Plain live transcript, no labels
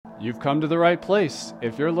You've come to the right place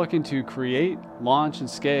if you're looking to create, launch, and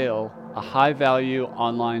scale a high-value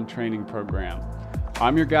online training program.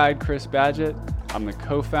 I'm your guide, Chris Badgett. I'm the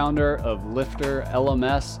co-founder of Lifter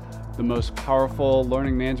LMS, the most powerful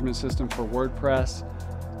learning management system for WordPress.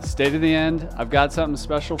 Stay to the end. I've got something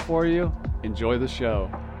special for you. Enjoy the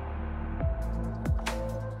show.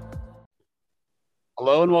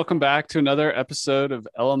 Hello and welcome back to another episode of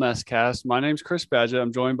LMS Cast. My name's Chris Badgett.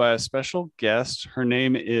 I'm joined by a special guest. Her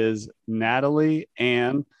name is Natalie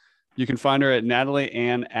Ann. You can find her at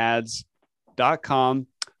natalieannads.com.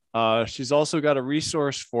 She's also got a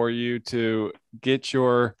resource for you to get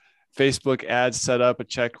your Facebook ads set up, a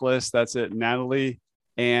checklist. That's at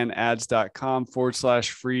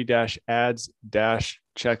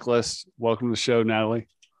natalieannads.com/free-ads-checklist. Welcome to the show, Natalie.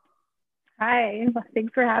 Hi,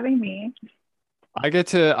 thanks for having me.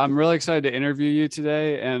 I'm really excited to interview you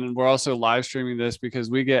today. And we're also live streaming this because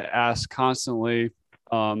we get asked constantly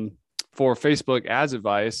for Facebook ads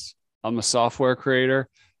advice. I'm a software creator.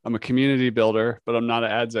 I'm a community builder, but I'm not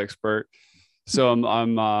an ads expert. So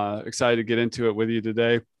I'm excited to get into it with you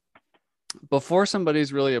today. Before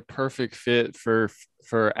somebody's really a perfect fit for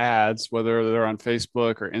ads, whether they're on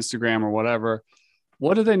Facebook or Instagram or whatever,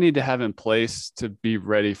 what do they need to have in place to be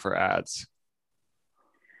ready for ads?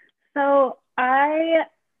 So I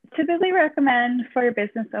typically recommend for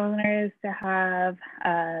business owners to have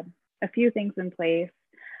a few things in place.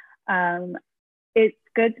 It's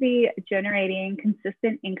good to be generating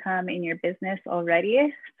consistent income in your business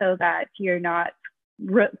already so that you're not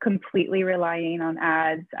completely relying on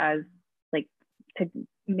ads as like to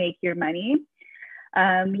make your money.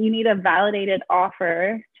 You need a validated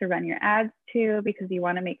offer to run your ads to because you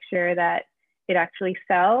want to make sure that it actually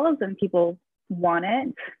sells and people want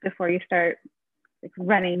it before you start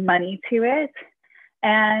running money to it.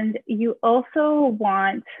 And you also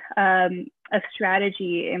want a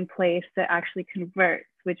strategy in place that actually converts,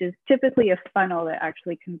 which is typically a funnel that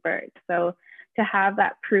actually converts. So to have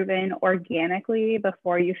that proven organically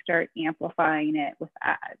before you start amplifying it with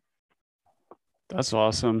ads. That's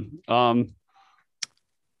awesome.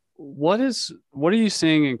 What are you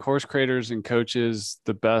seeing in course creators and coaches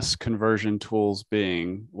the best conversion tools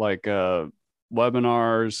being, like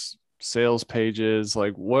webinars, sales pages?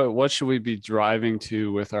 Like what should we be driving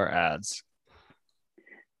to with our ads?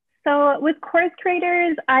 So with course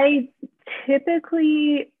creators, I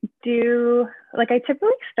typically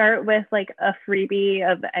start with like a freebie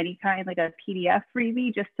of any kind, like a PDF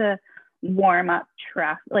freebie, just to warm up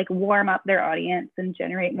their audience and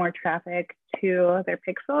generate more traffic to their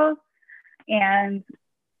pixels. And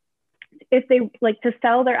if they like to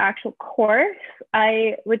sell their actual course,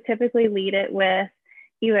 I would typically lead it with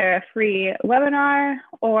either a free webinar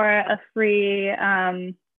or a free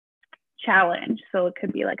challenge. So it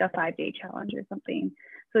could be like a 5-day challenge or something.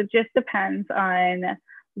 So it just depends on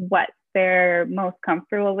what they're most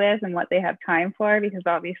comfortable with and what they have time for, because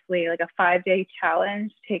obviously like a 5-day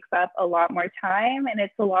challenge takes up a lot more time and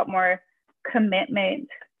it's a lot more commitment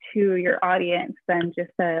to your audience than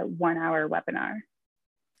just a 1-hour webinar.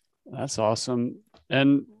 That's awesome.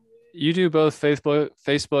 And you do both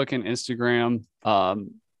Facebook and Instagram,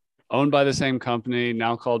 owned by the same company,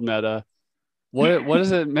 now called Meta. What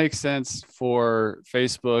does it make sense for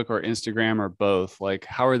Facebook or Instagram or both? Like,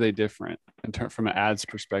 how are they different from an ads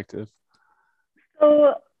perspective?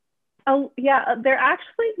 So, they're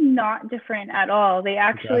actually not different at all. They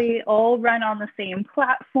actually all run on the same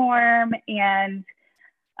platform. And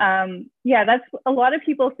that's a lot of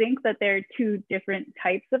people think that they're two different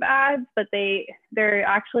types of ads, but they're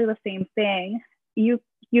actually the same thing. You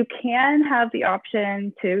can have the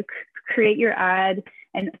option to create your ad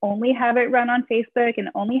and only have it run on Facebook and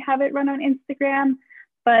only have it run on Instagram,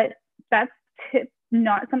 but that's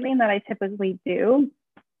not something that I typically do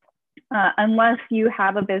unless you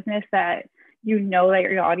have a business that you know that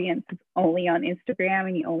your audience is only on Instagram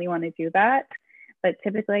and you only want to do that. But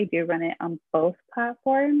typically I do run it on both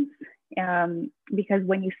platforms because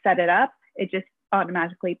when you set it up, it just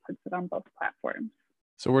automatically puts it on both platforms.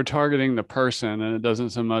 So we're targeting the person, and it doesn't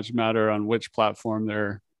so much matter on which platform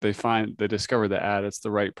they discover the ad. It's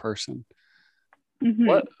the right person.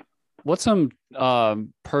 Mm-hmm. What's some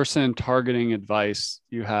person targeting advice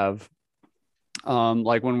you have?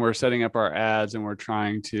 Like when we're setting up our ads and we're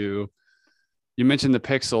trying to, you mentioned the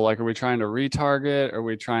pixel, like, are we trying to retarget? Are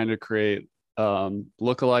we trying to create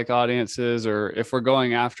lookalike audiences? Or if we're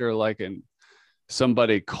going after like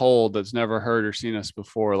somebody cold that's never heard or seen us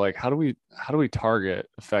before, like how do we target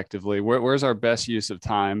effectively? Where's our best use of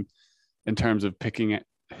time in terms of picking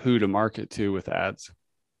who to market to with ads?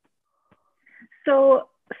 So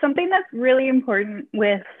something that's really important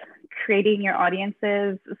with creating your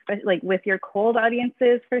audiences, especially like with your cold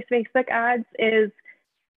audiences for Facebook ads, is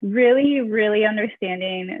really, really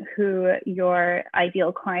understanding who your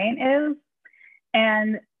ideal client is.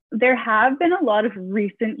 And there have been a lot of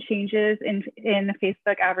recent changes in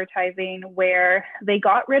Facebook advertising where they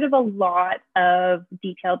got rid of a lot of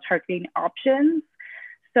detailed targeting options.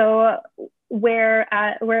 So where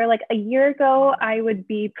like a year ago, I would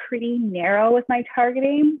be pretty narrow with my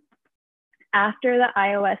targeting. After the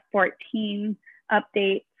iOS 14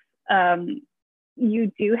 updates,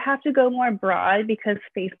 you do have to go more broad because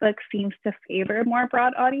Facebook seems to favor more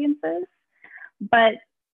broad audiences. But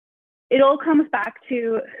it all comes back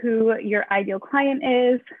to who your ideal client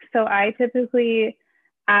is. So I typically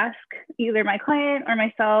ask either my client or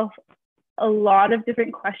myself a lot of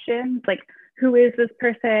different questions, like who is this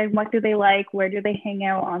person? What do they like? Where do they hang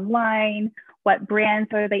out online? What brands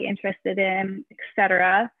are they interested in,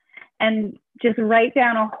 etc. And just write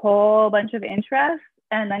down a whole bunch of interests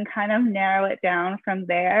and then kind of narrow it down from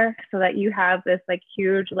there so that you have this like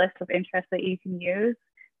huge list of interests that you can use.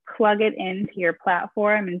 Plug it into your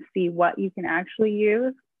platform and see what you can actually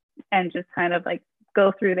use, and just kind of like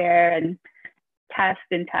go through there and test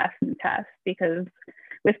and test and test, because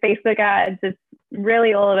with Facebook ads, it's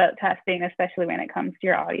really all about testing, especially when it comes to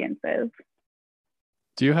your audiences.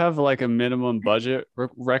 Do you have like a minimum budget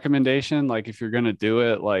recommendation? Like if you're going to do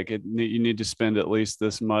it, like you need to spend at least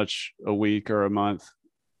this much a week or a month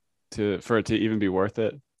for it to even be worth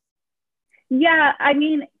it? Yeah, I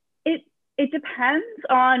mean, it depends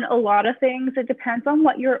on a lot of things. It depends on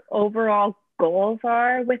what your overall goals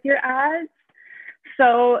are with your ads.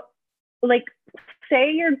 So like,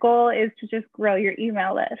 say your goal is to just grow your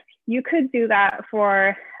email list. You could do that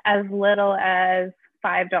for as little as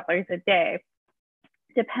 $5 a day,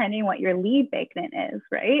 depending what your lead magnet is,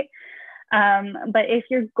 right? But if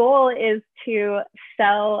your goal is to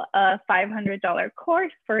sell a $500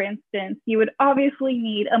 course, for instance, you would obviously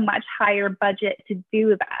need a much higher budget to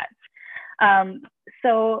do that.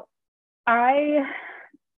 So I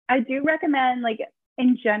do recommend, like,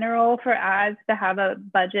 in general, for ads to have a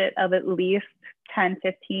budget of at least $10,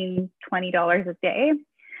 $15, $20 a day.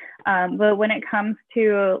 But when it comes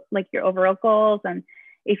to like your overall goals, and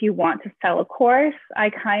if you want to sell a course, I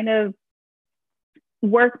kind of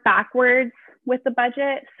work backwards with the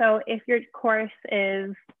budget. So if your course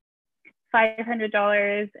is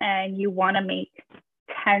 $500 and you want to make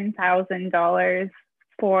 $10,000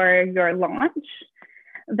 for your launch,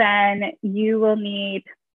 then you will need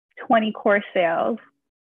 20 course sales.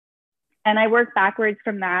 And I work backwards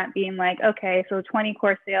from that, being like, okay, so 20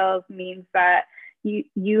 course sales means that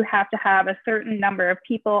you have to have a certain number of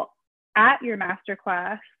people at your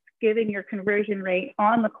masterclass, given your conversion rate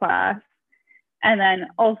on the class. And then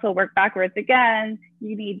also work backwards again,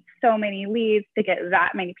 you need so many leads to get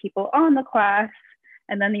that many people on the class.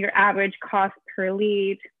 And then your average cost per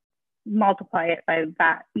lead, multiply it by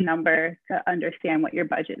that number to understand what your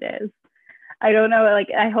budget is. I don't know, like,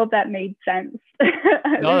 I hope that made sense.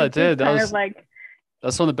 No, that did. That's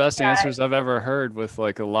one of the best answers I've ever heard, with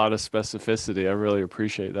like a lot of specificity. I really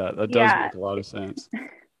appreciate that. That does make a lot of sense.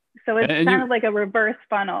 So it's kind of like a reverse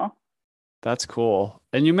funnel. That's cool.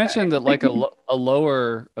 And you mentioned that like a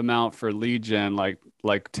lower amount for lead gen, like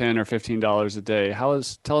 $10 or $15 a day.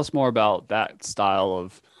 Tell us more about that style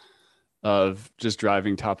of just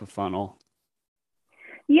driving top of funnel.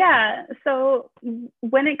 Yeah. So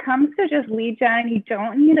when it comes to just lead gen, you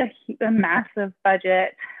don't need a massive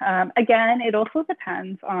budget. Again, it also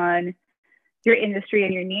depends on your industry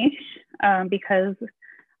and your niche, because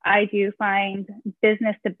I do find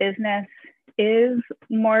business to business is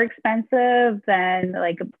more expensive than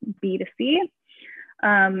like B2C.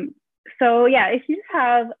 So yeah, if you just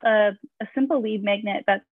have a simple lead magnet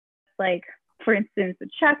that's like, for instance,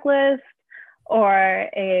 a checklist or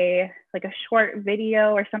a short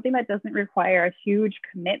video or something that doesn't require a huge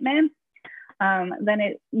commitment,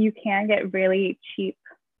 then you can get really cheap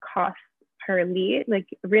costs per lead, like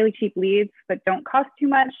really cheap leads, but don't cost too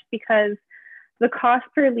much, because the cost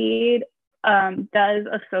per lead does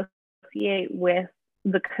associate with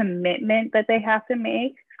the commitment that they have to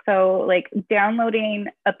make. So like downloading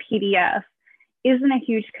a PDF isn't a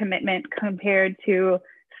huge commitment compared to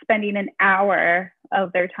spending an hour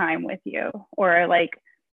of their time with you, or like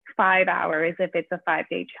 5 hours if it's a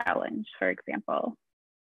 5-day challenge, for example.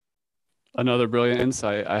 Another brilliant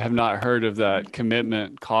insight. I have not heard of that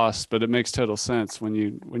commitment cost, but it makes total sense when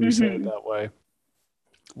you say it that way.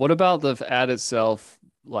 What about the ad itself,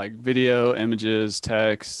 like video, images,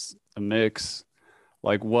 text, a mix?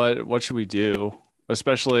 Like what should we do,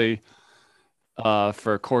 especially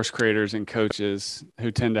for course creators and coaches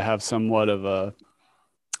who tend to have somewhat of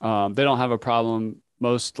They don't have a problem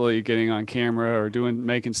mostly getting on camera or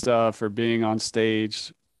making stuff or being on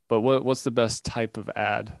stage. But what's the best type of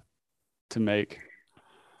ad to make?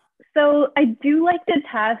 So I do like to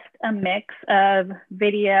test a mix of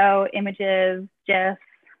video, images, GIFs,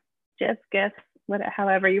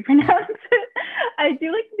 however you pronounce it. I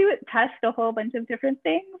do like to test a whole bunch of different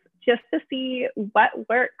things just to see what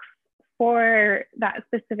works for that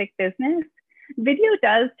specific business. Video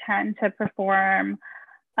does tend to perform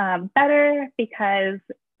better because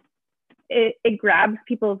it grabs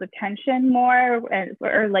people's attention more,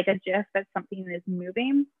 or like a GIF that something is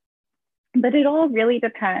moving. But it all really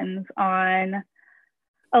depends on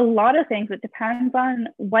a lot of things. It depends on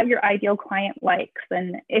what your ideal client likes,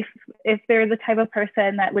 and if they're the type of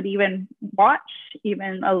person that would even watch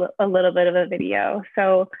even a little bit of a video.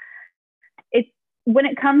 So it's, when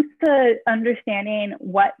it comes to understanding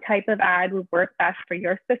what type of ad would work best for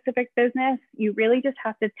your specific business, you really just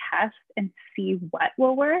have to test and see what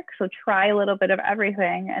will work. So try a little bit of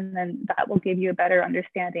everything, and then that will give you a better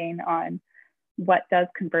understanding on what does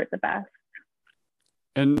convert the best.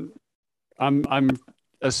 And I'm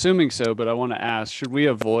assuming so, but I want to ask, should we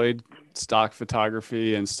avoid stock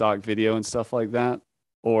photography and stock video and stuff like that?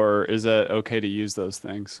 Or is it okay to use those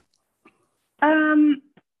things?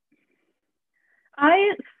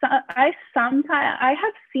 I sometimes I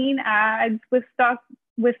have seen ads with stock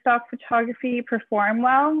photography perform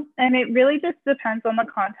well, and it really just depends on the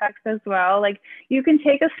context as well. Like, you can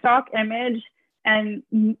take a stock image and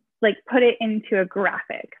like put it into a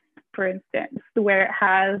graphic, for instance, where it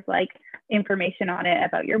has like information on it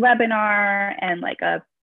about your webinar and like a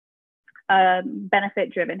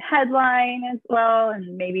benefit driven headline as well,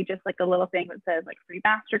 and maybe just like a little thing that says like free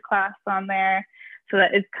masterclass on there, so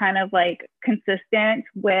that it's kind of like consistent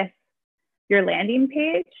with your landing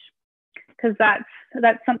page, because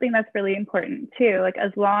that's something that's really important too. Like,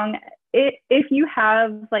 as long if you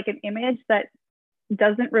have like an image that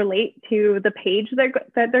doesn't relate to the page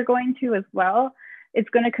that they're going to as well, it's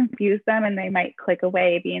going to confuse them, and they might click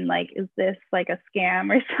away being like, is this like a scam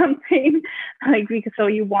or something? Like, because, so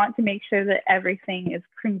you want to make sure that everything is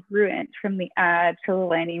congruent from the ad to the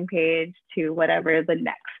landing page to whatever the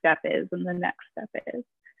next step is, and the next step is.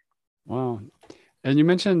 Wow. And you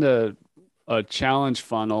mentioned a challenge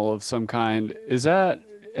funnel of some kind. Is that,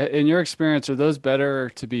 in your experience, are those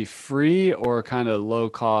better to be free or kind of low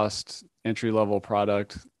cost entry level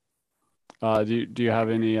product? Do you have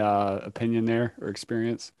any opinion there or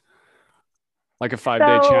experience? Like a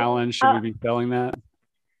 5-day challenge, should we be selling that?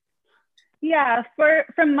 Yeah,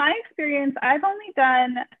 from my experience, I've only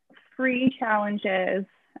done free challenges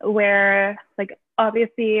where, like,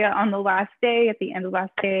 obviously on the last day, at the end of the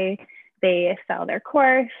last day, they sell their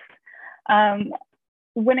course.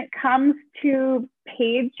 When it comes to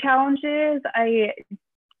paid challenges, I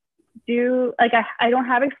don't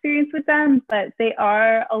have experience with them, but they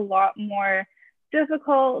are a lot more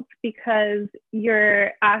difficult because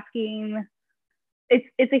you're asking,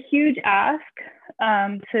 it's a huge ask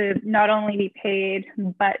to not only be paid,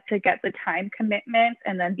 but to get the time commitment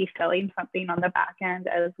and then be selling something on the back end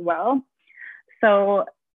as well. So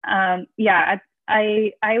yeah,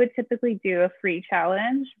 I would typically do a free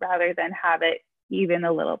challenge rather than have it even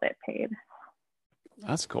a little bit paid.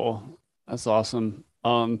 That's cool. That's awesome.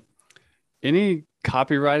 Any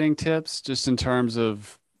copywriting tips just in terms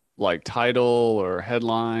of like title or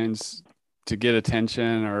headlines to get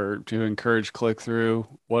attention or to encourage click through?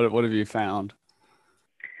 What have you found?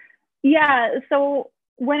 Yeah, so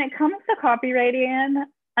when it comes to copywriting,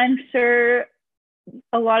 I'm sure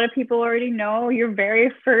a lot of people already know your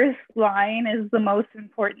very first line is the most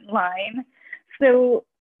important line. So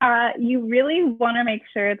you really want to make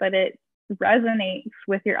sure that it resonates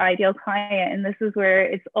with your ideal client. And this is where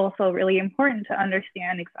it's also really important to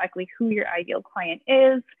understand exactly who your ideal client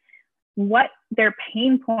is, what their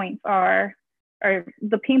pain points are, or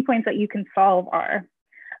the pain points that you can solve are.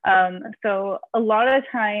 So a lot of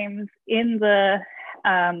times in the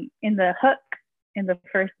hook, in the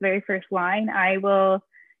very first line, I will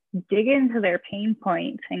dig into their pain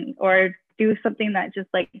points or do something that just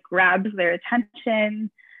like grabs their attention,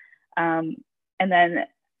 and then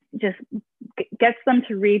just gets them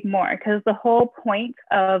to read more. Because the whole point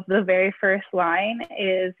of the very first line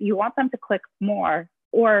is you want them to click more,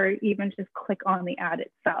 or even just click on the ad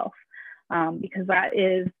itself, because that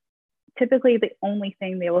is typically the only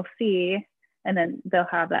thing they will see. And then they'll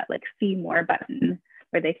have that like see more button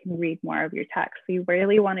where they can read more of your text. So you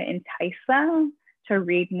really want to entice them to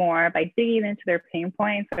read more by digging into their pain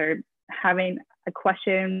points, or having a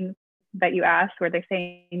question that you ask where they're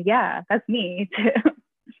saying, yeah, that's me too.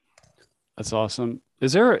 That's awesome.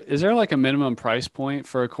 Is there like a minimum price point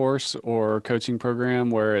for a course or coaching program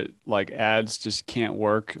where it like ads just can't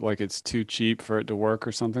work, like it's too cheap for it to work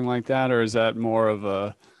or something like that? Or is that more of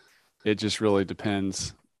a it just really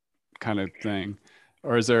depends kind of thing?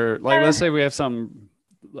 Or is there like Uh, let's say we have some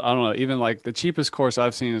I don't know, even like the cheapest course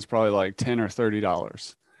I've seen is probably like 10 or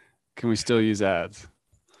 $30. Can we still use ads?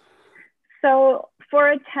 so for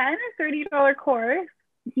a $10 or $30 course,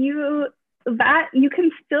 you you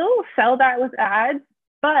can still sell that with ads,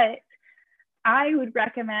 but I would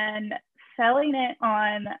recommend selling it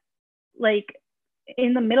on like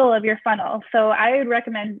in the middle of your funnel. So I would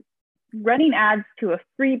recommend running ads to a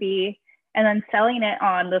freebie and then selling it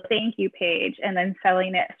on the thank you page and then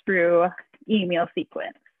selling it through email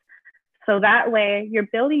sequence. So that way you're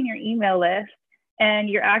building your email list and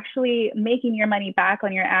you're actually making your money back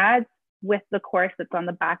on your ads with the course that's on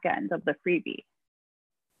the back end of the freebie.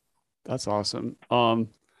 That's awesome.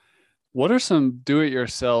 What are some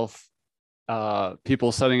do-it-yourself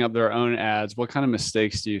people setting up their own ads? What kind of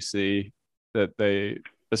mistakes do you see that they,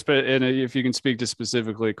 and if you can speak to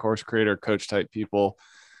specifically course creator, coach type people,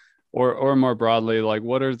 or more broadly, like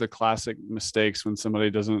what are the classic mistakes when somebody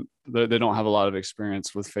they don't have a lot of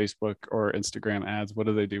experience with Facebook or Instagram ads? What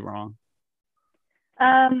do they do wrong?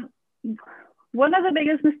 Um, One of the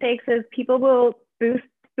biggest mistakes is people will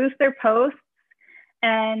boost their posts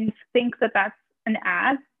and think that that's an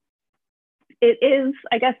ad. It is,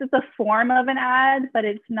 I guess it's a form of an ad, but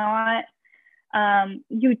it's not.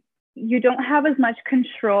 You don't have as much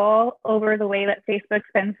control over the way that Facebook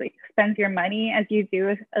spends your money as you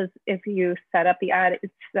do as if you set up the ad.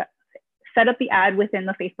 Set up the ad within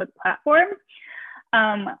the Facebook platform.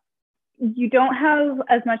 You don't have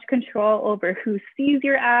as much control over who sees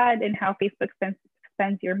your ad and how Facebook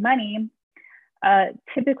spends your money.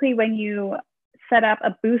 Typically, when you set up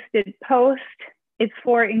a boosted post, it's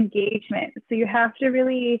for engagement. So you have to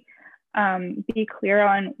really be clear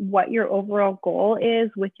on what your overall goal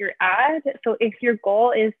is with your ad. So if your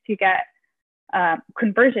goal is to get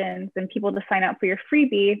conversions and people to sign up for your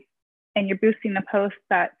freebie, and you're boosting the post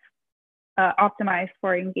that's optimized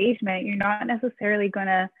for engagement, you're not necessarily going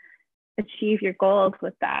to achieve your goals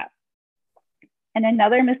with that. And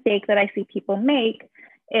another mistake that I see people make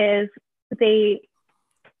is they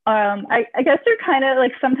I guess they're kind of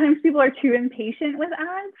like, sometimes people are too impatient with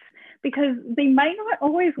ads because they might not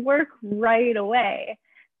always work right away.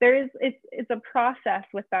 It's a process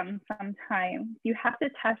with them sometimes. You have to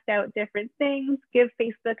test out different things, give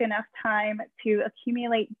Facebook enough time to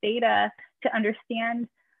accumulate data to understand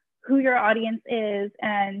who your audience is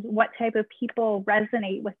and what type of people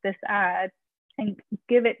resonate with this ad, and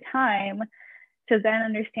give it time to then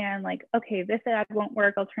understand like, okay, this ad won't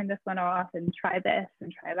work, I'll turn this one off and try this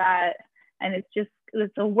and try that. And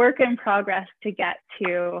it's a work in progress to get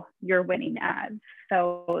to your winning ads.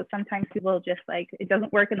 So sometimes people just like, it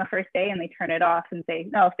doesn't work in the first day and they turn it off and say,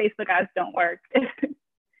 no, Facebook ads don't work.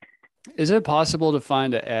 Is it possible to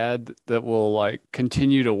find an ad that will like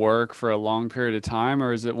continue to work for a long period of time,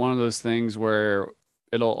 or is it one of those things where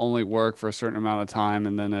it'll only work for a certain amount of time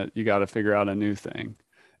and then you got to figure out a new thing?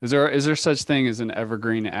 Is there such thing as an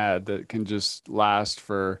evergreen ad that can just last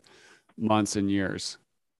for months and years?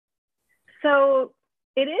 So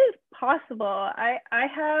it is possible. I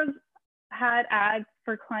have had ads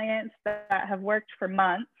for clients that have worked for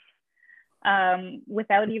months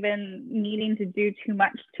without even needing to do too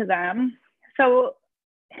much to them. So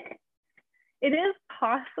it is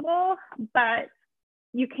possible, but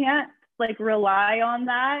you can't like rely on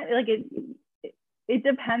that. Like it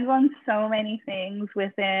depends on so many things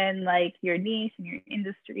within like your niche and your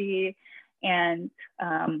industry, and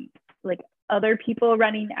like other people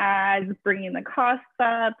running ads, bringing the costs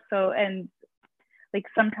up. So, and like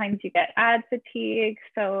sometimes you get ad fatigue.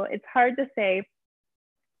 So it's hard to say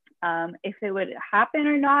if it would happen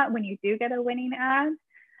or not when you do get a winning ad.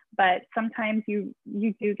 But sometimes you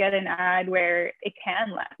do get an ad where it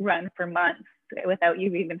can run for months without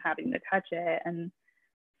you even having to touch it. And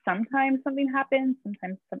sometimes something happens,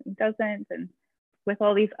 sometimes something doesn't. And with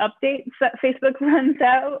all these updates that Facebook runs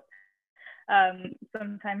out,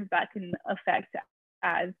 sometimes that can affect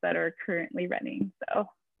ads that are currently running. So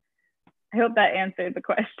I hope that answered the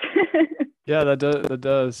question. Yeah, that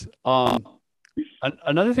does.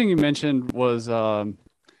 Another thing you mentioned was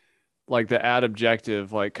like the ad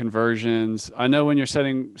objective, like conversions. I know when you're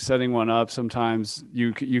setting one up, sometimes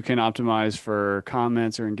you can optimize for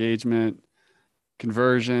comments or engagement,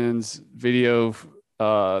 conversions, video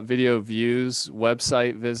views,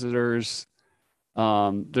 website visitors.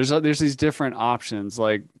 There's these different options.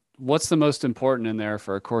 Like, what's the most important in there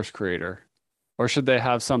for a course creator, or should they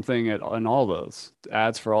have something in all those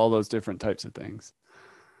ads for all those different types of things?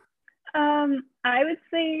 I would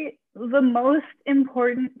say the most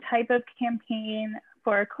important type of campaign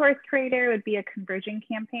for a course creator would be a conversion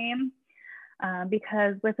campaign,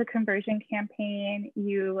 because with a conversion campaign,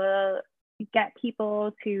 you will get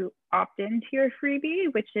people to opt into your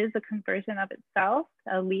freebie, which is a conversion of itself,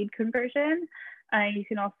 a lead conversion. You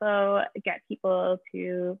can also get people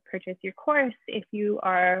to purchase your course if you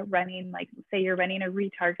are running, like, say you're running a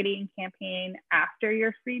retargeting campaign after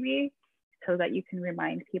your freebie, so that you can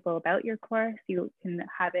remind people about your course. You can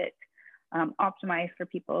have it optimized for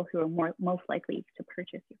people who are most likely to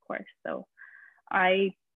purchase your course. So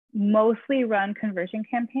I mostly run conversion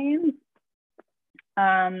campaigns.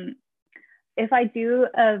 If I do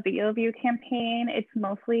a video view campaign, it's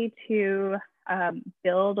mostly to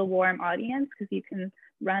build a warm audience, because you can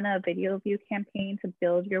run a video view campaign to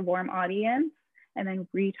build your warm audience and then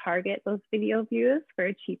retarget those video views for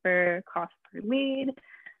a cheaper cost per lead.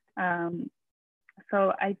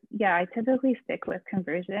 So I typically stick with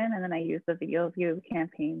conversion, and then I use the video view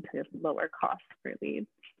campaign to lower cost per lead.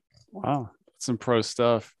 Wow, that's some pro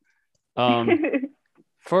stuff.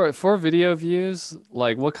 For video views,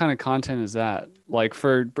 like what kind of content is that? Like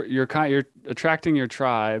you're attracting your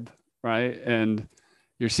tribe, right? And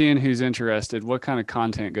you're seeing who's interested. What kind of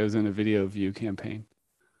content goes in a video view campaign?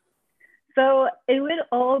 So it would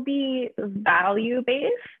all be value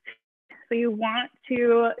based. So you want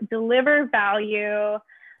to deliver value.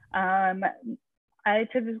 I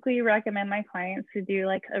typically recommend my clients to do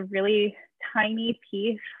like a really tiny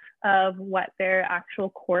piece of what their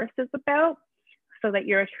actual course is about, so that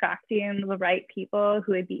you're attracting the right people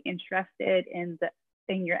who would be interested in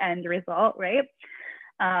your end result, right?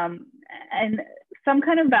 And some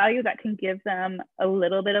kind of value that can give them a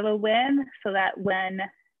little bit of a win, so that when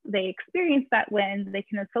they experience that win, they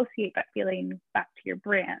can associate that feeling back to your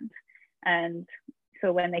brand. And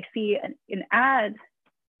so when they see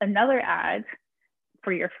another ad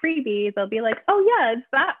for your freebie, they'll be like, oh yeah, it's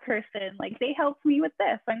that person. Like, they helped me with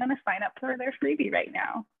this. I'm going to sign up for their freebie right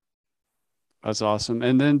now. That's awesome.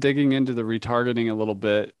 And then digging into the retargeting a little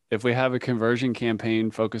bit, if we have a conversion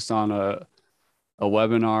campaign focused on a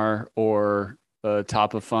webinar or a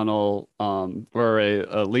top of funnel, or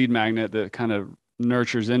a lead magnet that kind of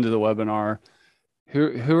nurtures into the webinar,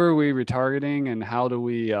 who are we retargeting, and how do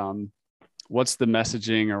we, what's the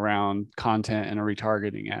messaging around content in a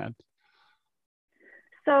retargeting ad?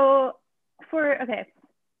 So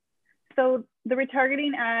the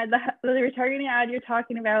retargeting ad you're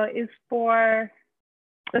talking about is for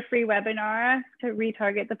the free webinar to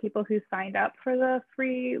retarget the people who signed up for the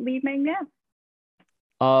free lead magnet.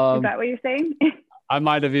 Is that what you're saying? I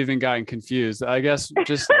might have even gotten confused. I guess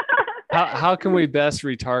just how can we best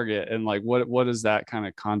retarget, and like what does that kind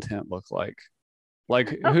of content look like? Like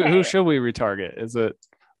who should we retarget? Is it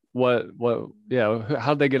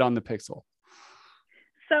how'd they get on the pixel?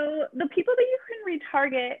 So the people that you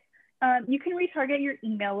can retarget your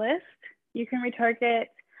email list. You can retarget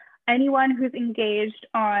anyone who's engaged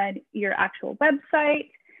on your actual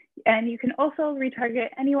website. And you can also retarget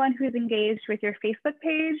anyone who's engaged with your Facebook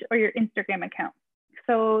page or your Instagram account.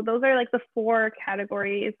 So those are like the 4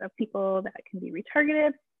 categories of people that can be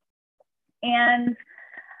retargeted. And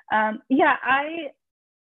I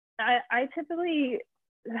typically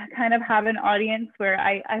kind of have an audience where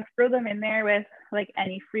I throw them in there with like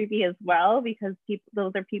any freebie as well, because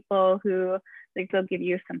those are people who, like, they'll give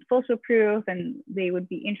you some social proof and they would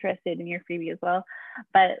be interested in your freebie as well.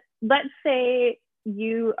 But let's say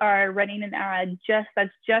you are running an ad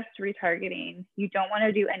that's just retargeting. You don't want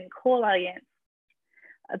to do any cold audience.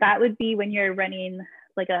 That would be when you're running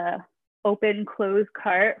like a open close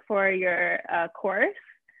cart for your course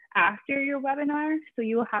after your webinar. So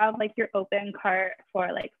you will have like your open cart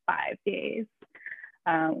for like 5 days,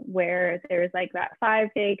 where there's like that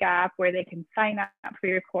 5-day gap where they can sign up for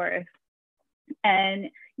your course. And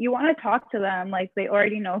you want to talk to them like they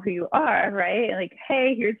already know who you are, right? Like,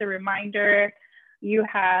 hey, here's a reminder. You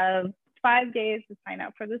have 5 days to sign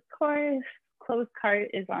up for this course. Close cart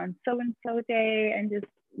is on so-and-so day, and just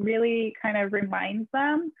really kind of reminds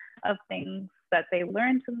them of things that they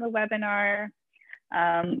learned from the webinar.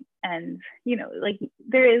 And, you know, like,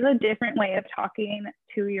 there is a different way of talking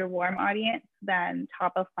to your warm audience than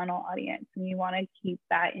top of funnel audience. And you want to keep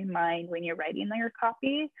that in mind when you're writing your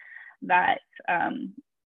copy, that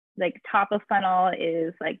like top of funnel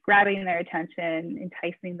is like grabbing their attention,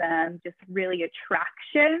 enticing them, just really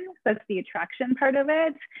attraction. That's the attraction part of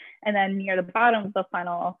it. And then near the bottom of the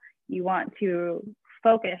funnel, you want to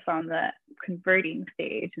focus on the converting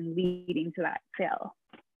stage and leading to that sale.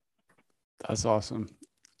 That's awesome.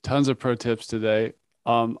 Tons of pro tips today.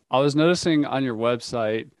 I was noticing on your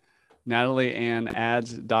website,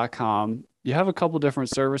 natalieannads.com. You have a couple different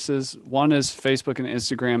services. One is Facebook and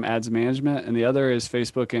Instagram ads management, and the other is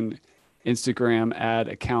Facebook and Instagram ad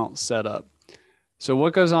account setup. So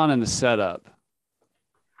what goes on in the setup?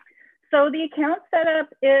 So the account setup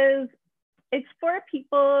it's for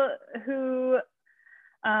people who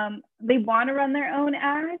they want to run their own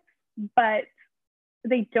ads, but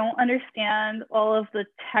they don't understand all of the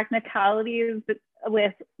technicalities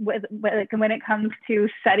with when it comes to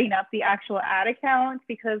setting up the actual ad account,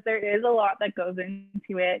 because there is a lot that goes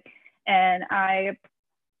into it. And I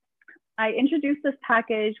introduced this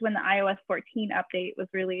package when the iOS 14 update was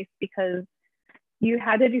released, because you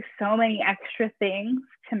had to do so many extra things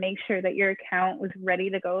to make sure that your account was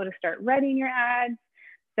ready to go to start running your ads.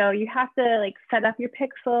 So you have to like set up your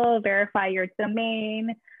pixel, verify your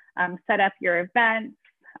domain, set up your events,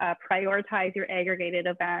 prioritize your aggregated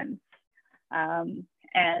events.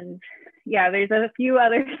 And yeah, there's a few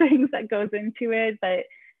other things that goes into it, but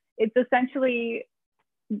it's essentially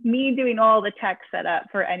me doing all the tech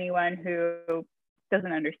setup for anyone who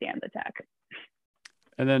doesn't understand the tech.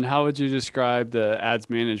 And then how would you describe the ads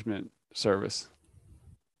management service?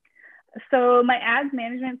 So my ads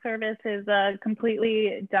management service is a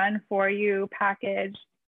completely done for you package.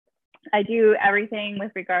 I do everything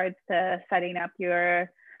with regards to setting up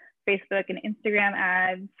your Facebook and Instagram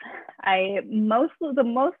ads. The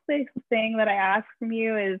most basic thing that I ask from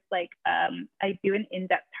you is like, I do an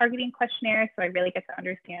in-depth targeting questionnaire, so I really get to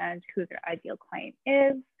understand who their ideal client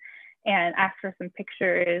is, and ask for some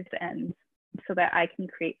pictures, and so that I can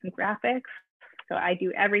create some graphics. So I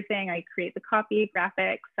do everything. I create the copy,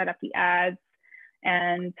 graphics, set up the ads,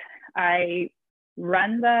 and I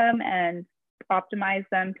run them and optimize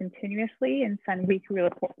them continuously and send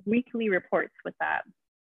weekly reports with that.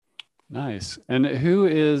 Nice. And who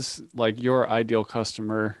is like your ideal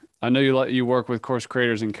customer? I know you work with course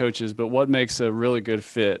creators and coaches, but what makes a really good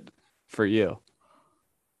fit for you?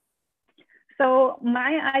 So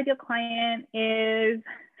my ideal client is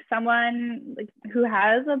someone who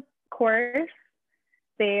has a course.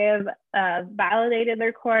 They've validated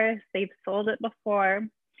their course, they've sold it before,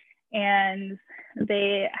 and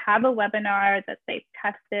they have a webinar that they've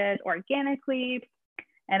tested organically,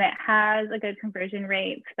 and it has a good conversion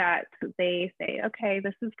rate that they say, okay,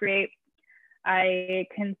 this is great. I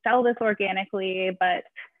can sell this organically, but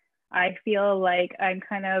I feel like I'm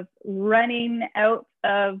kind of running out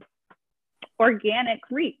of organic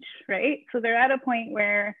reach, right? So they're at a point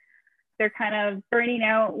where they're kind of burning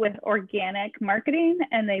out with organic marketing,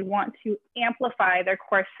 and they want to amplify their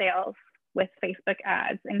course sales with Facebook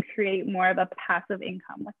ads and create more of a passive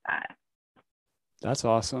income with that. That's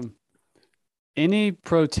awesome. Any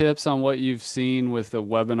pro tips on what you've seen with the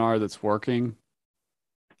webinar that's working?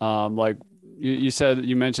 Like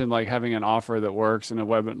you mentioned like having an offer that works and a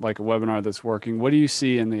webinar that's working. What do you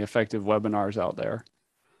see in the effective webinars out there?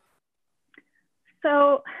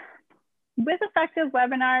 So with effective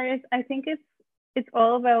webinars, I think it's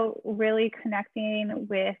all about really connecting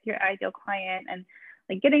with your ideal client and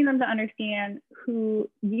like getting them to understand who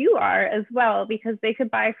you are as well, because they could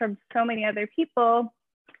buy from so many other people.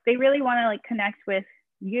 They really want to like connect with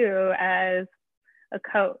you as a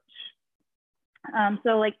coach.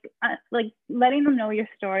 So like letting them know your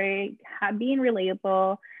story, being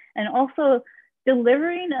relatable, and also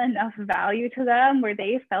delivering enough value to them where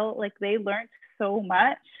they felt like they learned so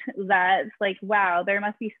much that it's like, wow, there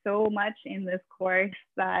must be so much in this course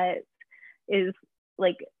that is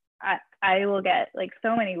like I will get like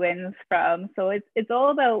so many wins from. So it's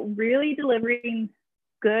all about really delivering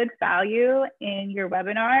good value in your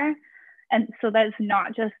webinar, and so that's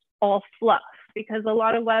not just all fluff, because a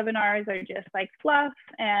lot of webinars are just like fluff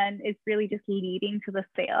and it's really just leading to the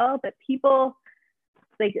sale. But people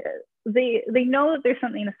like they know that there's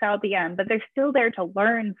something to sell at the end, but they're still there to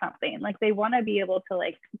learn something. Like they want to be able to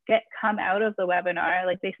like come out of the webinar,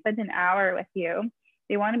 like they spent an hour with you,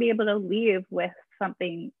 they want to be able to leave with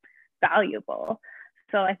something valuable.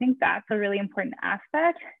 So I think that's a really important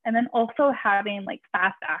aspect. And then also having like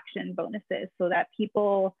fast action bonuses so that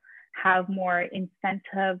people have more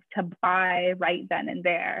incentive to buy right then and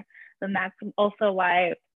there. And that's also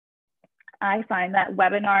why I find that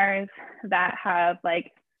webinars that have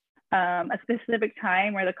like a specific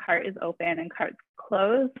time where the cart is open and cart's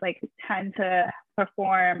closed, like tend to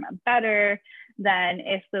perform better than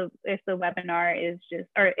if the webinar is just,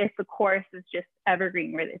 or if the course is just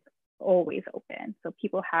evergreen where it's always open. So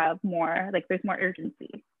people have more, like there's more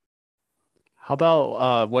urgency. How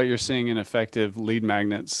about what you're seeing in effective lead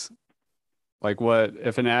magnets? Like what,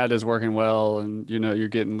 if an ad is working well and you're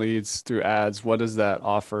getting leads through ads, what does that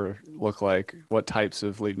offer look like? What types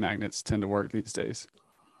of lead magnets tend to work these days?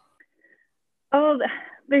 Oh,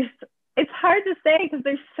 there's, it's hard to say because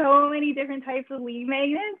there's so many different types of lead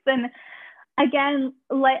magnets. And again,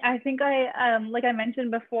 like I think like I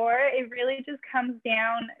mentioned before, it really just comes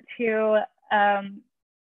down to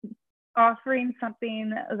offering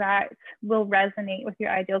something that will resonate with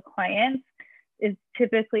your ideal clients is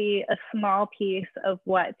typically a small piece of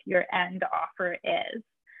what your end offer is.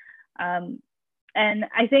 And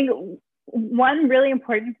I think one really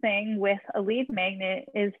important thing with a lead magnet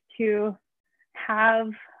is to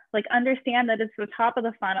have, like, understand that it's the top of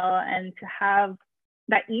the funnel and to have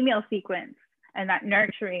that email sequence and that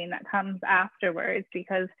nurturing that comes afterwards.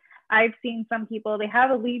 Because I've seen some people, they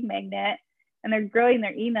have a lead magnet and they're growing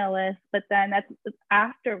their email list, but then that's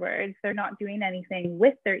afterwards, they're not doing anything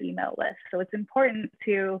with their email list. So it's important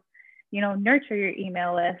to, you know, nurture your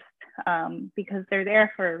email list because they're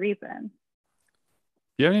there for a reason.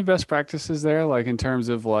 Do you have any best practices there, like in terms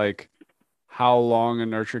of like how long a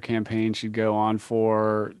nurture campaign should go on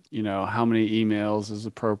for, you know, how many emails is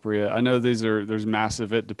appropriate? I know there's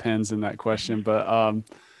massive, it depends in that question, but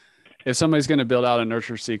if somebody's going to build out a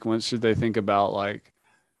nurture sequence, should they think about like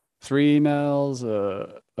 3 emails,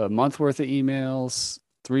 a month worth of emails,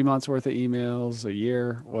 3 months worth of emails, a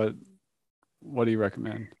year? What do you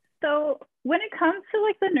recommend? So when it comes to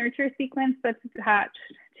like the nurture sequence that's attached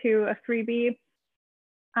to a freebie,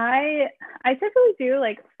 I typically do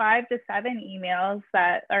like 5 to 7 emails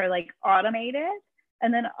that are like automated,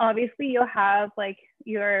 and then obviously you'll have like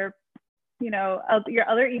your, you know, your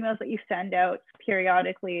other emails that you send out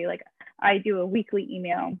periodically. Like I do a weekly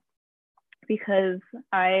email because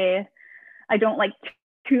I don't like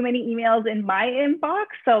too many emails in my inbox,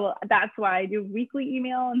 so that's why I do weekly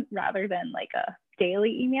email rather than like a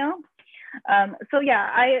daily email. So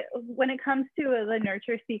yeah, when it comes to the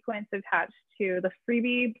nurture sequence attached to the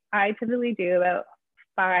freebie, I typically do about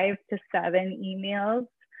 5 to 7 emails,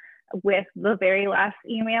 with the very last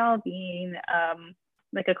email being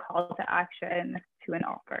like a call to action to an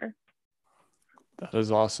offer. That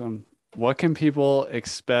is awesome. What can people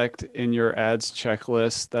expect in your ads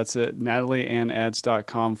checklist? That's at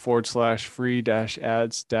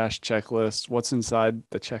natalieannads.com/free-ads-checklist. What's inside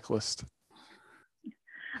the checklist?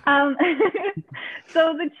 Um,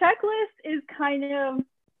 so the checklist is kind of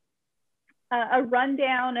a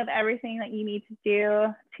rundown of everything that you need to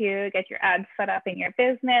do to get your ads set up in your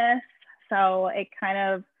business. So it kind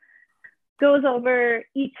of goes over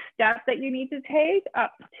each step that you need to take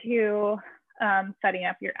up to setting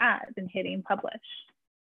up your ads and hitting publish.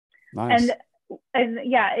 Nice. And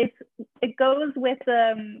yeah, it goes with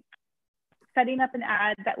setting up an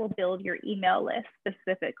ad that will build your email list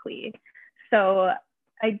specifically. So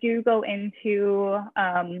I do go into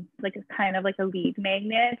like a kind of like a lead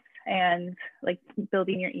magnet and like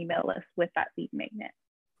building your email list with that lead magnet.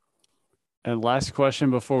 And last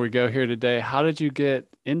question before we go here today, how did you get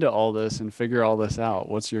into all this and figure all this out?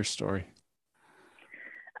 What's your story?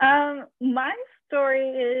 My story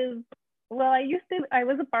is, well, I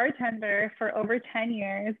was a bartender for over 10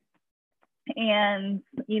 years, and,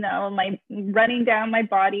 you know, my running down my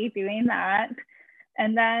body doing that.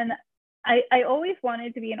 And then I always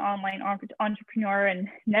wanted to be an online entrepreneur and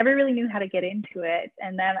never really knew how to get into it.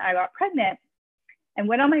 And then I got pregnant and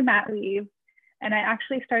went on my mat leave. And I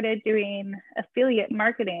actually started doing affiliate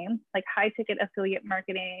marketing, like high ticket affiliate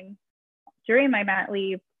marketing during my mat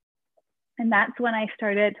leave. And that's when I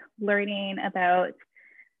started learning about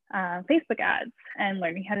Facebook ads and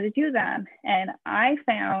learning how to do them. And I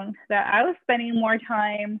found that I was spending more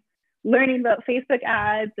time learning about Facebook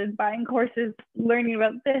ads and buying courses, learning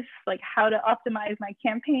about this, like how to optimize my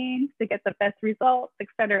campaigns to get the best results, et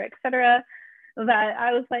cetera, that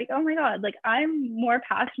I was like, oh my God, like I'm more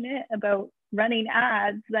passionate about running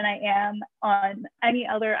ads than I am on any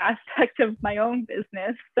other aspect of my own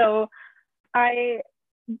business. So I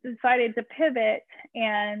decided to pivot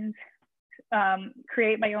and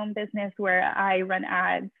create my own business where I run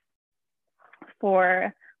ads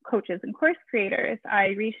for coaches and course creators.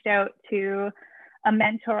 I reached out to a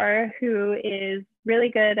mentor who is really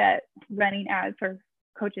good at running ads for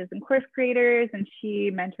coaches and course creators, and she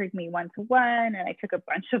mentored me one-to-one, and I took a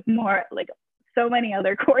bunch of more, like so many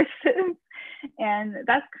other courses. And that's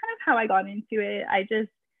kind of how I got into it. I just,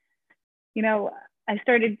 you know, I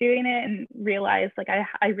started doing it and realized like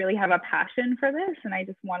I really have a passion for this, and I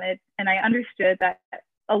just wanted, and I understood that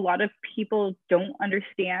a lot of people don't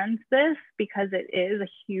understand this because it is a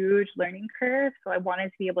huge learning curve. So I wanted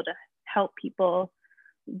to be able to help people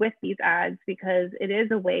with these ads because it is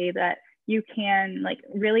a way that you can like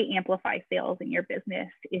really amplify sales in your business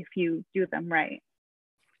if you do them right.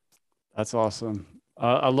 That's awesome.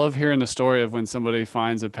 I love hearing the story of when somebody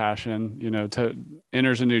finds a passion,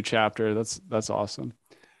 enters a new chapter. That's awesome.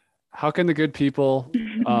 How can the good people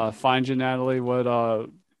find you, Natalie? What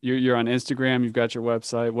you're on Instagram, you've got your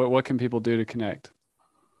website. What can people do to connect?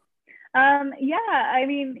 Yeah, I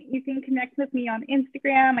mean, you can connect with me on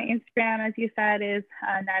Instagram. My Instagram, as you said, is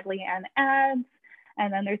Natalie Ann Ads.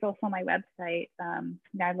 And then there's also my website,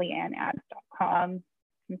 natalieannads.com.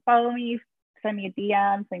 You can follow me, send me a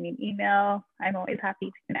DM, send me an email. I'm always happy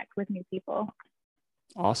to connect with new people.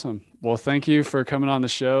 Awesome. Well, thank you for coming on the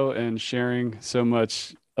show and sharing so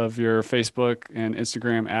much of your Facebook and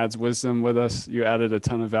Instagram ads wisdom with us. You added a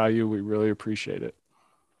ton of value. We really appreciate it.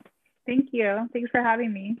 Thank you. Thanks for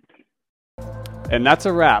having me. And that's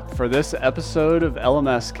a wrap for this episode of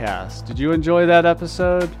LMS Cast. Did you enjoy that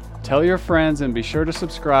episode? Tell your friends and be sure to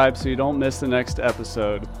subscribe so you don't miss the next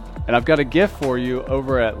episode. And I've got a gift for you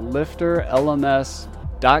over at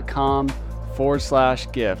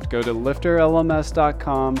lifterlms.com/gift. Go to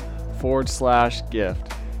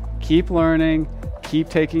lifterlms.com/gift. Keep learning, keep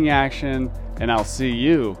taking action, and I'll see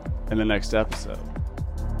you in the next episode.